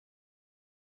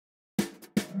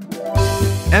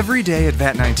Every day at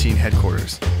VAT19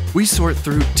 headquarters, we sort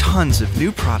through tons of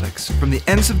new products from the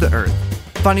ends of the earth,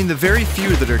 finding the very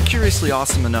few that are curiously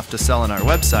awesome enough to sell on our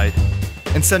website,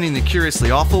 and sending the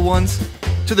curiously awful ones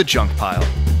to the junk pile.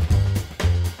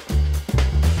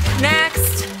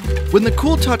 Next! When the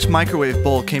Cool Touch microwave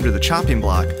bowl came to the chopping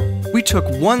block, we took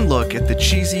one look at the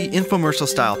cheesy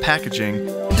infomercial-style packaging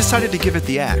and decided to give it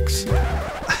the axe.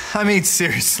 I mean,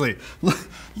 seriously,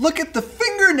 look at the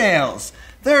fingernails!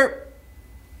 They're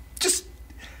just...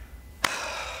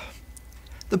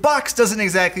 The box doesn't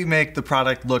exactly make the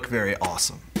product look very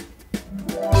awesome.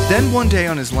 Then one day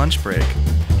on his lunch break,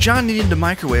 John needed to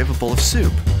microwave a bowl of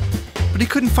soup. But he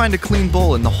couldn't find a clean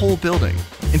bowl in the whole building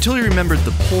until he remembered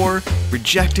the poor,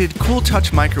 rejected Cool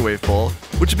Touch microwave bowl,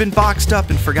 which had been boxed up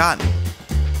and forgotten.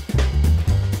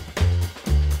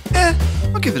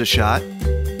 I'll give it a shot,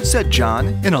 said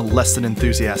John in a less than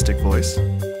enthusiastic voice.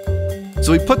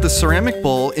 So he put the ceramic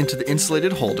bowl into the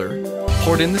insulated holder,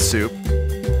 poured in the soup,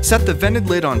 set the vented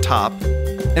lid on top,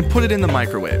 and put it in the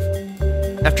microwave.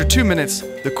 After 2 minutes,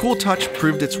 the Cool Touch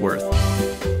proved its worth.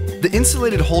 The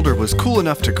insulated holder was cool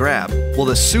enough to grab, while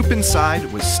the soup inside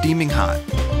was steaming hot.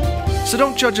 So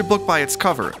don't judge a book by its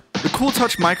cover. The Cool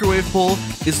Touch microwave bowl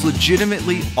is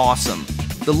legitimately awesome.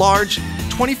 The large,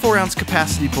 24-ounce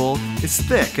capacity bowl is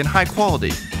thick and high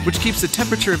quality, which keeps the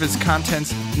temperature of its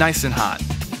contents nice and hot.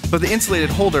 But the insulated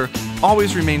holder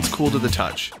always remains cool to the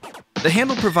touch. The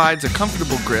handle provides a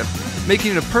comfortable grip,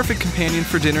 making it a perfect companion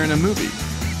for dinner and a movie.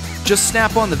 Just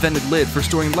snap on the vented lid for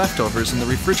storing leftovers in the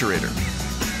refrigerator.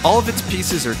 All of its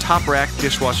pieces are top rack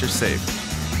dishwasher safe.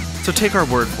 So take our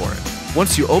word for it.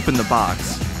 Once you open the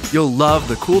box, you'll love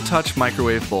the Cool Touch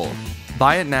microwave bowl.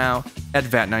 Buy it now at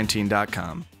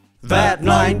VAT19.com.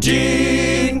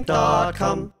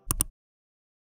 VAT19.com